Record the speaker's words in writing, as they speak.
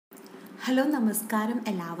Hello നമസ്കാരം,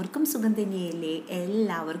 എല്ലാവർക്കും സുഖം തന്നെയല്ലേ?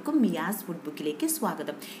 എല്ലാവർക്കും മിയാസ് ഫുഡ് ബുക്കിലേക്ക്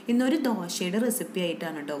സ്വാഗതം. ഇന്നൊരു ദോശയുടെ റെസിപ്പി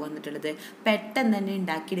ആയിട്ടാണ് കേട്ടോ വന്നിട്ടുള്ളത്. പെട്ടെന്ന് തന്നെ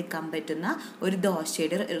ഉണ്ടാക്കിയെടുക്കാൻ പറ്റുന്ന ഒരു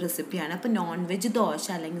ദോശയുടെ റെസിപ്പിയാണ്. അപ്പോൾ നോൺ വെജ് ദോശ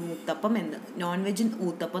അല്ലെങ്കിൽ ഊത്തപ്പം നോൺ വെജ്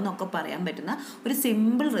ഊത്തപ്പം എന്നൊക്കെ പറയാൻ പറ്റുന്ന ഒരു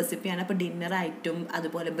സിമ്പിൾ റെസിപ്പിയാണ്. അപ്പോൾ ഡിന്നറായിട്ടും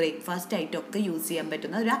അതുപോലെ ബ്രേക്ക്ഫാസ്റ്റ് ആയിട്ടും ഒക്കെ യൂസ് ചെയ്യാൻ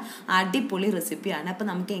പറ്റുന്ന ഒരു അടിപൊളി റെസിപ്പിയാണ്. അപ്പോൾ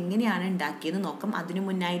നമുക്ക് എങ്ങനെയാണ് ഉണ്ടാക്കിയെന്ന് നോക്കാം. അതിനു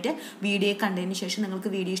മുന്നായിട്ട് വീഡിയോ കണ്ടതിന് ശേഷം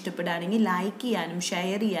നിങ്ങൾക്ക് വീഡിയോ ഇഷ്ടപ്പെടുകയാണെങ്കിൽ ലൈക്ക് ചെയ്യാനും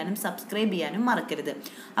ഷെയർ ചെയ്യാനും സബ്സ്ക്രൈബ് ചെയ്യാനും മറക്കരുത്.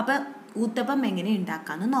 അപ്പൊ ഊത്തപ്പം എങ്ങനെ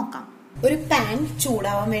ഉണ്ടാക്കാന്ന് നോക്കാം. ഒരു പാൻ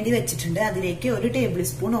ചൂടാവാൻ വേണ്ടി വെച്ചിട്ടുണ്ട്. അതിലേക്ക് 1 ടേബിൾ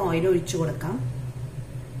സ്പൂൺ ഓയിൽ ഒഴിച്ചു കൊടുക്കാം.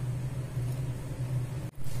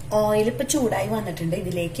 ഓയിൽ ഇപ്പൊ ചൂടായി വന്നിട്ടുണ്ട്.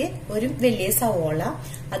 ഇതിലേക്ക് ഒരു വലിയ സവോള,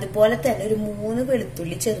 അതുപോലെ തന്നെ ഒരു 3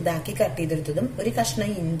 വെളുത്തുള്ളി ചെറുതാക്കി കട്ട് ചെയ്തെടുത്തതും, ഒരു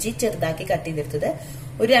കഷ്ണം ഇഞ്ചി ചെറുതാക്കി കട്ട് ചെയ്തെടുത്തത്,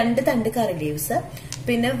 ഒരു 2 തണ്ട് കറി ലീവ്സ്,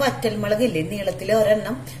 പിന്നെ വറ്റൽമുളക് ഇല്ലേ നീളത്തിൽ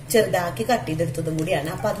ഒരെണ്ണം ചെറുതാക്കി കട്ട് ചെയ്തെടുത്തതും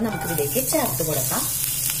കൂടിയാണ്. അപ്പൊ അത് നമുക്ക് ഇതിലേക്ക് ചേർത്ത് കൊടുക്കാം.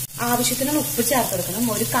 ആവശ്യത്തിന് ഉപ്പ് ചേർത്ത് കൊടുക്കണം.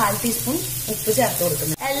 ഒരു 1/4 ടീസ്പൂൺ ഉപ്പ് ചേർത്ത്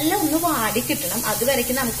കൊടുക്കണം. എല്ലാം ഒന്ന് വാടി കിട്ടണം.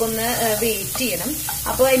 അതുവരയ്ക്ക് നമുക്കൊന്ന് വെയിറ്റ് ചെയ്യണം.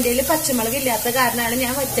 അപ്പോൾ എന്റെ പച്ചമുളക് ഇല്ലാത്ത കാരണമാണ്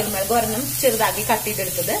ഞാൻ വറ്റൽമുളക് ഒരെണ്ണം ചെറുതാക്കി കട്ട്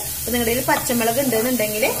ചെയ്തെടുത്തത്. അപ്പൊ നിങ്ങളുടെ കയ്യിൽ പച്ചമുളക്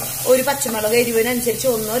ഉണ്ടെന്നുണ്ടെങ്കിൽ ഒരു പച്ചമുളക് എരിവിനനുസരിച്ച്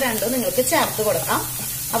 1 or 2 നിങ്ങൾക്ക് ചേർത്ത് കൊടുക്കാം.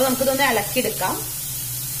 അപ്പൊ നമുക്കിതൊന്ന് ഇളക്കിയെടുക്കാം.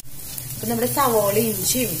 അപ്പൊ നമ്മുടെ സവോള,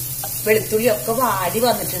 ഇഞ്ചിയും വെളുത്തുള്ളിയും ഒക്കെ വാടി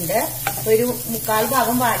വന്നിട്ടുണ്ട്. ഒരു 1/4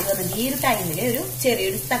 ഭാഗം വാടി വന്നിട്ടുണ്ട്. ഈ ഒരു ടൈമില് ഒരു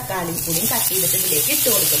ചെറിയൊരു തക്കാളി കൂടിയും കട്ട് ചെയ്തിട്ട് ഇതിലേക്ക് ഇട്ട്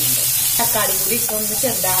കൊടുക്കുന്നുണ്ട്. തക്കാളി കൂടി ഇട്ടൊന്ന്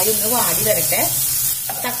ചെറുതായി ഒന്ന് വാടി വരട്ടെ.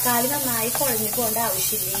 തക്കാളി നന്നായി കുഴഞ്ഞു പോകേണ്ട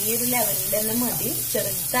ആവശ്യമില്ല. ഈ ഒരു ലെവലിൽ തന്നെ മതി.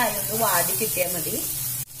 ചെറുതായി ഒന്ന് വാടി കിട്ടിയാൽ മതി.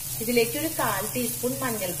 ഇതിലേക്ക് ഒരു 1/4 ടീസ്പൂൺ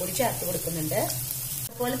മഞ്ഞൾപ്പൊടി ചേർത്ത് കൊടുക്കുന്നുണ്ട്.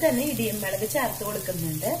 അതുപോലെ തന്നെ ഇടിയൻമുളക് ചേർത്ത്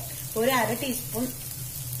കൊടുക്കുന്നുണ്ട്. ഒരു 1/2 ടീസ്പൂൺ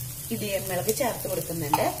ഇടിയൻമുളക് ചേർത്ത്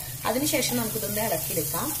കൊടുക്കുന്നുണ്ട്. അതിനുശേഷം നമുക്കിതൊന്ന്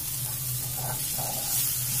ഇളക്കിയെടുക്കാം.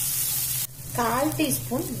 1/4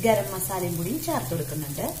 ടീസ്പൂൺ ഗരം മസാലയും കൂടി ചേർത്ത്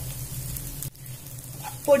കൊടുക്കുന്നുണ്ട്.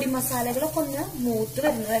 പൊടി മസാലകളൊക്കെ ഒന്ന് മൂത്ത്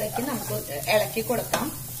വരുന്ന വരയ്ക്ക് നമുക്ക് ഇളക്കി കൊടുക്കാം.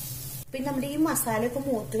 പിന്നെ നമ്മുടെ ഈ മസാലയൊക്കെ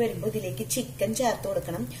മൂത്ത് വരുമ്പോൾ ഇതിലേക്ക് ചിക്കൻ ചേർത്ത്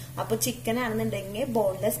കൊടുക്കണം. അപ്പൊ ചിക്കൻ ആണെന്നുണ്ടെങ്കിൽ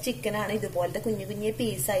ബോൺലെസ് ചിക്കൻ ആണ്. ഇതുപോലത്തെ കുഞ്ഞു കുഞ്ഞു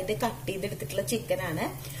പീസായിട്ട് കട്ട് ചെയ്തെടുത്തിട്ടുള്ള ചിക്കനാണ്.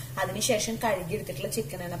 അതിനുശേഷം കഴുകി എടുത്തിട്ടുള്ള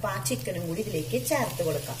ചിക്കനാണ്. അപ്പൊ ആ ചിക്കനും കൂടി ഇതിലേക്ക് ചേർത്ത്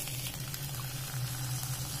കൊടുക്കാം.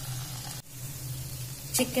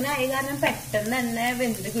 ചിക്കൻ ആയ കാരണം പെട്ടെന്ന് തന്നെ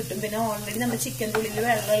വെന്ത് കിട്ടും. പിന്നെ ഓൾറെഡി നമ്മുടെ ചിക്കൻ്റെ ഉള്ളിൽ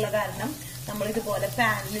വെള്ളമുള്ള കാരണം നമ്മൾ ഇതുപോലെ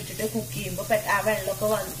പാനിൽ ഇട്ടിട്ട് കുക്ക് ചെയ്യുമ്പോൾ ആ വെള്ളമൊക്കെ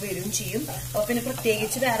വരും ചെയ്യും. അപ്പൊ പിന്നെ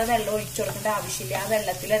പ്രത്യേകിച്ച് വേറെ വെള്ളം ഒഴിച്ചു കൊടുക്കേണ്ട ആവശ്യമില്ല. ആ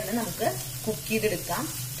വെള്ളത്തിൽ തന്നെ നമുക്ക് കുക്ക് ചെയ്തെടുക്കാം.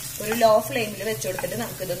 ഒരു ലോ ഫ്ലെയിമിൽ വെച്ചു കൊടുത്തിട്ട്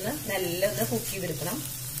നമുക്കിതൊന്ന് നല്ല ഒന്ന് കുക്ക് ചെയ്തെടുക്കണം.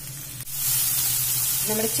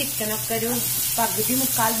 നമ്മുടെ ചിക്കനൊക്കെ ഒരു പകുതി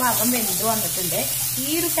 1/4 ഭാഗം വെന്ത് വന്നിട്ടുണ്ട്. ഈ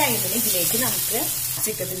ഒരു ടൈമിൽ ഇതിലേക്ക് നമുക്ക്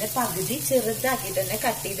ചിക്കത്തിന്റെ പകുതി ചെറുതാക്കിയിട്ട് തന്നെ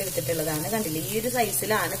കട്ട് ചെയ്തെടുത്തിട്ടുള്ളതാണ്. കണ്ടില്ലേ, ഈ ഒരു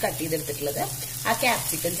സൈസിലാണ് കട്ട് ചെയ്തെടുത്തിട്ടുള്ളത്. ആ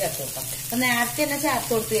ക്യാപ്സിക്കം ചേർത്ത് കൊടുക്കാം. അപ്പൊ നേരത്തെ തന്നെ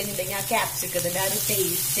ചേർത്ത് കൊടുത്തു കഴിഞ്ഞിട്ടുണ്ടെങ്കിൽ ആ ക്യാപ്സിക്കത്തിന്റെ ആ ഒരു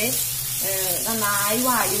ടേസ്റ്റ് നന്നായി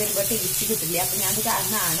വാടി വരുമ്പോൾ ടേസ്റ്റ് കിട്ടില്ല. അപ്പൊ ഞാൻ അത്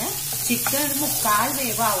കാരണമാണ് ചിക്കൻ ഒരു 1/4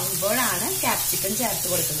 വേവ് ആവുമ്പോഴാണ് ക്യാപ്സിക്കം ചേർത്ത്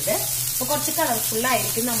കൊടുക്കുന്നത്. അപ്പൊ കുറച്ച് കളർഫുൾ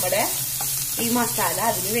ആയിരിക്കും നമ്മുടെ ഈ മസാല.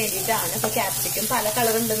 അതിന് വേണ്ടിയിട്ടാണ്. അപ്പൊ ക്യാപ്സിക്കം പല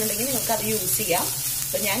കളർ ഉണ്ടെന്നുണ്ടെങ്കിൽ നിങ്ങൾക്ക് അത് യൂസ് ചെയ്യാം.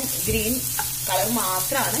 അപ്പൊ ഞാൻ ഗ്രീൻ കളർ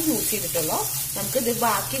മാത്രമാണ് യൂസ് ചെയ്തിട്ടുള്ളൂ. നമുക്ക് ഇത്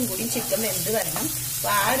ബാക്കിയും കൂടി ചിക്കൻ വെന്ത് വരണം. അപ്പൊ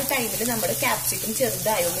ആ ഒരു ടൈമിൽ നമ്മുടെ ക്യാപ്സിക്കം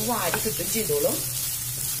ചെറുതായി ഒന്ന് വാടി കിട്ടും ചെയ്തോളും.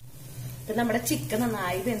 ഇപ്പൊ നമ്മുടെ ചിക്കൻ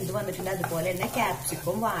നന്നായി വെന്ത് വന്നിട്ടുണ്ട്. അതുപോലെ തന്നെ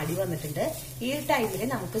ക്യാപ്സിക്കം വാടി വന്നിട്ടുണ്ട്. ഈ ടൈമിൽ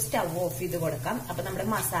നമുക്ക് സ്റ്റവ് ഓഫ് ചെയ്ത് കൊടുക്കാം. അപ്പൊ നമ്മുടെ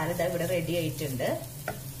മസാല ഇതാ ഇവിടെ റെഡി ആയിട്ടുണ്ട്.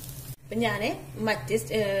 അപ്പൊ ഞാന് മറ്റേ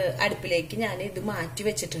അടുപ്പിലേക്ക് ഞാൻ ഇത് മാറ്റി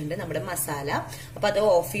വെച്ചിട്ടുണ്ട് നമ്മുടെ മസാല. അപ്പൊ അത്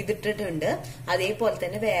ഓഫ് ചെയ്തിട്ടിട്ടുണ്ട്. അതേപോലെ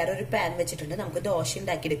തന്നെ വേറൊരു പാൻ വെച്ചിട്ടുണ്ട് നമുക്ക് ദോശ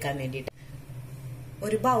ഉണ്ടാക്കിയെടുക്കാൻ വേണ്ടിയിട്ട്.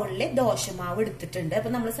 ഒരു ബൗളില് ദോശമാവ് എടുത്തിട്ടുണ്ട്. അപ്പൊ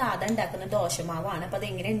നമ്മൾ സാധാ ഉണ്ടാക്കുന്ന ദോശമാവാണ്. അപ്പൊ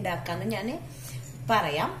അതെങ്ങനെ ഉണ്ടാക്കാന്ന് ഞാൻ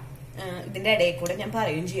പറയാം. ഇതിന്റെ ഇടയിൽ കൂടെ ഞാൻ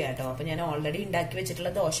പറയുകയും ചെയ്യാം കേട്ടോ. അപ്പൊ ഞാൻ ഓൾറെഡി ഉണ്ടാക്കി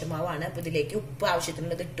വെച്ചിട്ടുള്ള ദോശമാവാണ്. അപ്പൊ ഇതിലേക്ക് ഉപ്പ്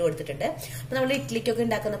ആവശ്യത്തിനുള്ളത് ഇട്ട് കൊടുത്തിട്ടുണ്ട്. അപ്പൊ നമ്മൾ ഇഡ്ലിക്കൊക്കെ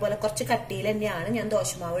ഉണ്ടാക്കുന്ന പോലെ കുറച്ച് കട്ടിയിൽ തന്നെയാണ് ഞാൻ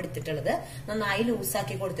ദോശമാവ് എടുത്തിട്ടുള്ളത്. നന്നായി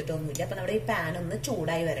ലൂസാക്കി കൊടുത്തിട്ടൊന്നുമില്ല. അപ്പൊ നമ്മുടെ ഈ പാൻ ഒന്ന്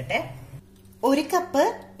ചൂടായി വരട്ടെ. 1 കപ്പ്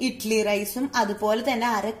ഇഡ്ലി റൈസും അതുപോലെ തന്നെ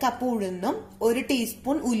 1/2 കപ്പ് ഉഴുന്നും 1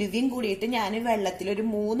 ടീസ്പൂൺ ഉലുവയും കൂടിയിട്ട് ഞാൻ വെള്ളത്തിൽ ഒരു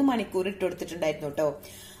 3 മണിക്കൂർ ഇട്ട് കൊടുത്തിട്ടുണ്ടായിരുന്നു കേട്ടോ.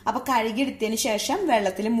 അപ്പൊ കഴുകിയെടുത്തതിന് ശേഷം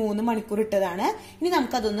വെള്ളത്തിൽ 3 മണിക്കൂർ ഇട്ടതാണ്. ഇനി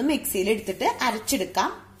നമുക്കതൊന്ന് മിക്സിയിൽ എടുത്തിട്ട്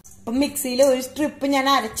അരച്ചെടുക്കാം. അപ്പൊ മിക്സിയിൽ ഒരു ട്രിപ്പ് ഞാൻ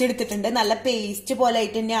അരച്ചെടുത്തിട്ടുണ്ട്. നല്ല പേസ്റ്റ് പോലെ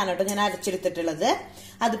ആയിട്ട് തന്നെയാണ് കേട്ടോ ഞാൻ അരച്ചെടുത്തിട്ടുള്ളത്.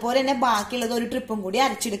 അതുപോലെ തന്നെ ബാക്കിയുള്ളത് ഒരു ട്രിപ്പും കൂടി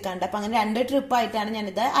അരച്ചെടുക്കാണ്ട്. അപ്പൊ അങ്ങനെ 2 ട്രിപ്പായിട്ടാണ്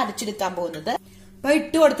ഞാനിത് അരച്ചെടുക്കാൻ പോകുന്നത്. അപ്പൊ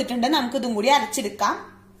ഇട്ട് കൊടുത്തിട്ടുണ്ട്. നമുക്കിതും കൂടി അരച്ചെടുക്കാം.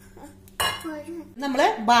 നമ്മള്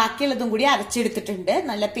ബാക്കിയുള്ളതും കൂടി അരച്ചെടുത്തിട്ടുണ്ട്.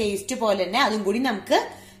 നല്ല പേസ്റ്റ് പോലെ തന്നെ അതും കൂടി നമുക്ക്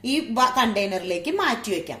ഈ കണ്ടെയ്നറിലേക്ക് മാറ്റി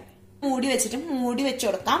വെക്കാം. മൂടി വെച്ച്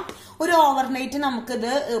കൊടുക്കാം. ഒരു ഓവർനൈറ്റ്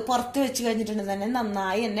നമുക്കിത് പുറത്ത് വെച്ച് കഴിഞ്ഞിട്ടുണ്ടെങ്കിൽ തന്നെ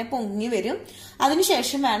നന്നായി തന്നെ പൊങ്ങി വരും.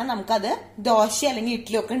 അതിനുശേഷം വേണം നമുക്കത് ദോശ അല്ലെങ്കിൽ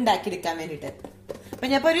ഇഡ്ഡലി ഒക്കെ ഉണ്ടാക്കിയെടുക്കാൻ വേണ്ടിയിട്ട്. അപ്പൊ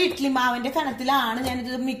ഞാൻ ഒരു ഇഡ്ലി മാവിന്റെ കനത്തിലാണ്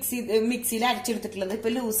ഞാനിത് മിക്സിയിൽ അരച്ചെടുത്തിട്ടുള്ളത്. ഇപ്പൊ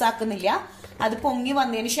ലൂസ് ആക്കുന്നില്ല. അത് പൊങ്ങി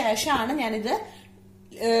വന്നതിന് ശേഷമാണ് ഞാനിത്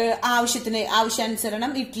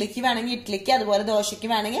ആവശ്യാനുസരണം ഇഡ്ലിക്ക് വേണമെങ്കിൽ ഇഡ്ലിക്ക്, അതുപോലെ ദോശയ്ക്ക്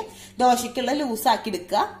വേണമെങ്കിൽ ദോശയ്ക്കുള്ള ലൂസ് ആക്കി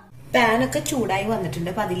എടുക്കുക. പാനൊക്കെ ചൂടായി വന്നിട്ടുണ്ട്.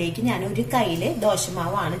 അപ്പൊ അതിലേക്ക് ഞാൻ ഒരു കയ്യില്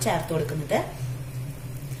ദോശമാവാണ് ചേർത്ത് കൊടുക്കുന്നത്.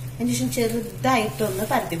 അതിനുശേഷം ചെറുതായിട്ടൊന്ന്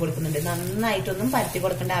പരത്തി കൊടുക്കുന്നുണ്ട്. നന്നായിട്ടൊന്നും പരത്തി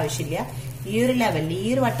കൊടുക്കേണ്ട ആവശ്യമില്ല. ഈ ഒരു ലെവലിൽ, ഈ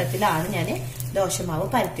ഒരു വട്ടത്തിലാണ് ഞാൻ ദോശമാവ്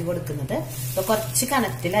പരത്തി കൊടുക്കുന്നത്. അപ്പൊ കുറച്ച്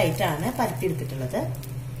കനത്തിലായിട്ടാണ് പരത്തി എടുത്തിട്ടുള്ളത്.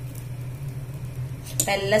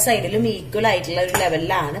 എല്ലാ സൈഡിലും ഈക്വൽ ആയിട്ടുള്ള ഒരു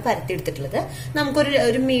ലെവലിലാണ് പരത്തി എടുത്തിട്ടുള്ളത്.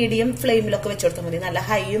 നമുക്കൊരു മീഡിയം ഫ്ലെയിമിലൊക്കെ വെച്ച് കൊടുത്താൽ മതി. നല്ല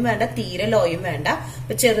ഹൈയും വേണ്ട, തീരെ ലോയും വേണ്ട.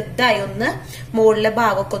 അപ്പൊ ചെറുതായി ഒന്ന് മുകളിലെ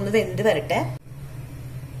ഭാഗമൊക്കെ ഒന്ന് വെന്ത് വരട്ടെ.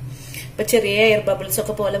 ഇപ്പൊ ചെറിയ എയർ ബബിൾസ്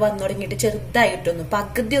ഒക്കെ പോലെ വന്നു തുടങ്ങിയിട്ട് ചെറുതായിട്ടൊന്ന്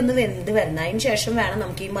പകുതി ഒന്ന് വെന്ത് വരണം. അതിന് ശേഷം വേണം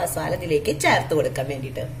നമുക്ക് ഈ മസാല ഇതിലേക്ക് ചേർത്ത് കൊടുക്കാൻ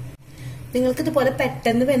വേണ്ടിയിട്ട്. നിങ്ങൾക്ക് ഇതുപോലെ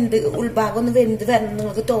പെട്ടെന്ന് ഉൾഭാഗം ഒന്ന് വെന്ത് വരണം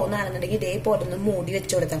നിങ്ങൾക്ക് തോന്നുകയാണെന്നുണ്ടെങ്കിൽ ഇതേപോലെ ഒന്ന് മൂടി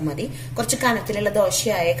വെച്ചു കൊടുത്താൽ മതി. കുറച്ച് കനത്തിലുള്ള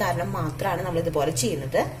ദോശയായ കാരണം മാത്രമാണ് നമ്മൾ ഇതുപോലെ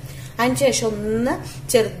ചെയ്യുന്നത്. അതിനുശേഷം ഒന്ന്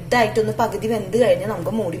ചെറുതായിട്ടൊന്ന് പകുതി വെന്ത് കഴിഞ്ഞാൽ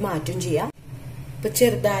നമുക്ക് മൂടി മാറ്റും ചെയ്യാം. ഇപ്പൊ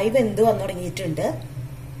ചെറുതായി വെന്ത് വന്നു തുടങ്ങിയിട്ടുണ്ട്.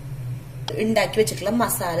 ഉണ്ടാക്കി വെച്ചിട്ടുള്ള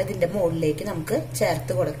മസാല ഇതിന്റെ മുകളിലേക്ക് നമുക്ക്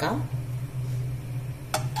ചേർത്ത് കൊടുക്കാം.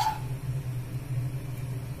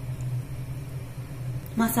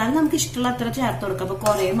 മസാല നമുക്ക് ഇഷ്ടമുള്ള അത്ര ചേർത്ത് കൊടുക്കാം. അപ്പൊ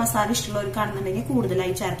കുറെ മസാല ഇഷ്ടമുള്ളവർക്കാണെന്നുണ്ടെങ്കിൽ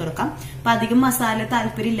കൂടുതലായി ചേർത്ത് കൊടുക്കാം. അപ്പൊ അധികം മസാല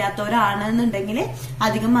താല്പര്യം ഇല്ലാത്തവരാണെന്നുണ്ടെങ്കിൽ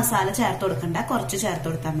അധികം മസാല ചേർത്ത് കൊടുക്കണ്ട, കുറച്ച് ചേർത്ത്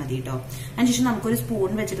കൊടുത്താൽ മതി കേട്ടോ. അതിനുശേഷം നമുക്കൊരു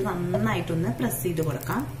സ്പൂൺ വെച്ചിട്ട് നന്നായിട്ടൊന്ന് പ്രസ് ചെയ്ത്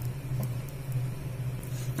കൊടുക്കാം.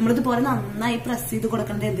 നമ്മളിതുപോലെ നന്നായി പ്രസ് ചെയ്ത്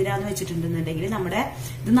കൊടുക്കുന്നത് എന്തിനാന്ന് വെച്ചിട്ടുണ്ടെന്നുണ്ടെങ്കിൽ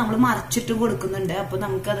ഇത് നമ്മൾ മറിച്ചിട്ട് കൊടുക്കുന്നുണ്ട്. അപ്പൊ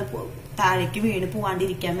നമുക്കത് താഴേക്ക് വീണ്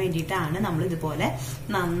പോവാണ്ടിരിക്കാൻ വേണ്ടിയിട്ടാണ് നമ്മൾ ഇതുപോലെ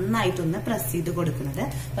നന്നായിട്ടൊന്ന് പ്രസ് ചെയ്ത് കൊടുക്കുന്നത്.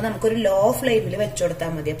 അപ്പൊ നമുക്കൊരു ലോ ഫ്ലെയിമിൽ വെച്ചു കൊടുത്താൽ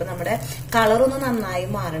മതി. അപ്പൊ നമ്മുടെ കളറൊന്നും നന്നായി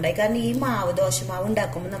മാറണ്ടായി. കാരണം ഈ ദോശമാവ്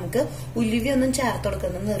ഉണ്ടാക്കുമ്പോൾ നമുക്ക് ഉലുവയൊന്നും ചേർത്ത്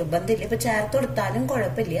കൊടുക്കുന്ന നിർബന്ധമില്ല. ഇപ്പൊ ചേർത്ത് കൊടുത്താലും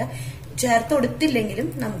കുഴപ്പമില്ല, ചേർത്ത് കൊടുത്തില്ലെങ്കിലും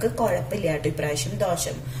നമുക്ക് കുഴപ്പമില്ല കേട്ടോ.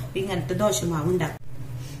 ഇപ്രാവശ്യം ഇങ്ങനത്തെ ദോശമാവ് ഉണ്ടാക്കും.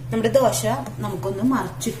 നമ്മുടെ ദോശ നമുക്കൊന്ന്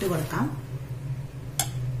മറിച്ചിട്ട് കൊടുക്കാം.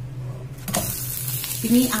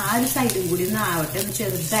 പിന്നെ ആ ഒരു സൈഡും കൂടി ഒന്ന് ആവട്ടെ, ഒന്ന്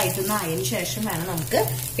ചെറുതായിട്ടൊന്ന് ആയതിനു ശേഷം വേണം നമുക്ക്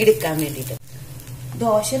എടുക്കാൻ വേണ്ടിയിട്ട്.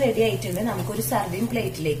 ദോശ റെഡി ആയിട്ടുണ്ട്. നമുക്കൊരു സർവിങ്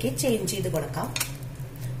പ്ലേറ്റിലേക്ക് ചേഞ്ച് ചെയ്ത് കൊടുക്കാം.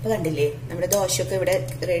 അപ്പൊ കണ്ടില്ലേ, നമ്മുടെ ദോശയൊക്കെ ഇവിടെ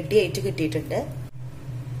റെഡി ആയിട്ട് കിട്ടിയിട്ടുണ്ട്.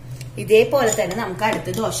 ഇതേപോലെ തന്നെ നമുക്ക്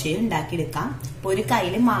അടുത്ത ദോശയും ഉണ്ടാക്കിയെടുക്കാം. ഇപ്പൊ ഒരു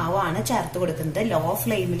കയ്യില് മാവാണ് ചേർത്ത് കൊടുക്കുന്നത്. ലോ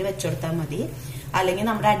ഫ്ലെയിമിൽ വെച്ചുകൊടുത്താൽ മതി, അല്ലെങ്കിൽ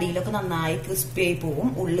നമ്മുടെ അടിയിലൊക്കെ നന്നായി ക്രിസ്പി ആയി പോവും,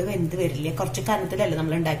 ഉള്ളു വെന്ത് വരില്ല. കുറച്ച് കനത്തിലല്ല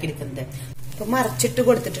നമ്മൾ ഉണ്ടാക്കിയെടുക്കുന്നത്. അപ്പൊ മറിച്ചിട്ട്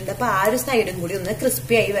കൊടുത്തിട്ടുണ്ട്. അപ്പൊ ആ ഒരു സൈഡും കൂടി ഒന്ന്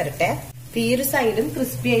ക്രിസ്പി ആയി വരട്ടെ. ഈ ഒരു സൈഡും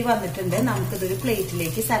ക്രിസ്പി ആയി വന്നിട്ടുണ്ട്. നമുക്കിതൊരു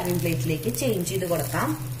പ്ലേറ്റിലേക്ക്, സർവിങ് പ്ലേറ്റിലേക്ക് ചേഞ്ച് ചെയ്ത് കൊടുക്കാം.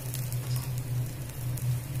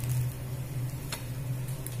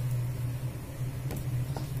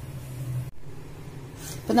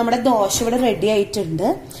 അപ്പൊ നമ്മുടെ ദോശ ഇവിടെ റെഡി ആയിട്ടുണ്ട്.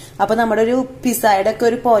 അപ്പൊ നമ്മുടെ ഒരു പിസ്സയുടെ ഒക്കെ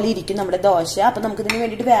ഒരു പോലെ ഇരിക്കും നമ്മുടെ ദോശ. അപ്പൊ നമുക്ക് ഇതിന്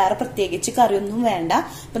വേണ്ടിയിട്ട് വേറെ പ്രത്യേകിച്ച് കറിയൊന്നും വേണ്ട.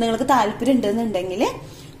 അപ്പൊ നിങ്ങൾക്ക് താല്പര്യം ഉണ്ടെന്നുണ്ടെങ്കിൽ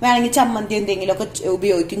വേണമെങ്കിൽ ചമ്മന്തി എന്തെങ്കിലും ഒക്കെ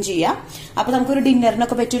ഉപയോഗിക്കും ചെയ്യാം. അപ്പൊ നമുക്കൊരു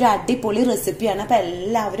ഡിന്നറിനൊക്കെ പറ്റിയ ഒരു അടിപൊളി റെസിപ്പിയാണ്. അപ്പൊ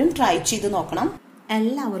എല്ലാവരും ട്രൈ ചെയ്ത് നോക്കണം.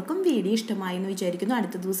 എല്ലാവർക്കും വീഡിയോ ഇഷ്ടമായി എന്ന് വിചാരിക്കുന്നു.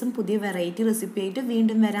 അടുത്ത ദിവസം പുതിയ വെറൈറ്റി റെസിപ്പി ആയിട്ട്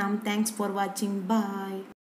വീണ്ടും വരാം. Thanks for watching. ബൈ.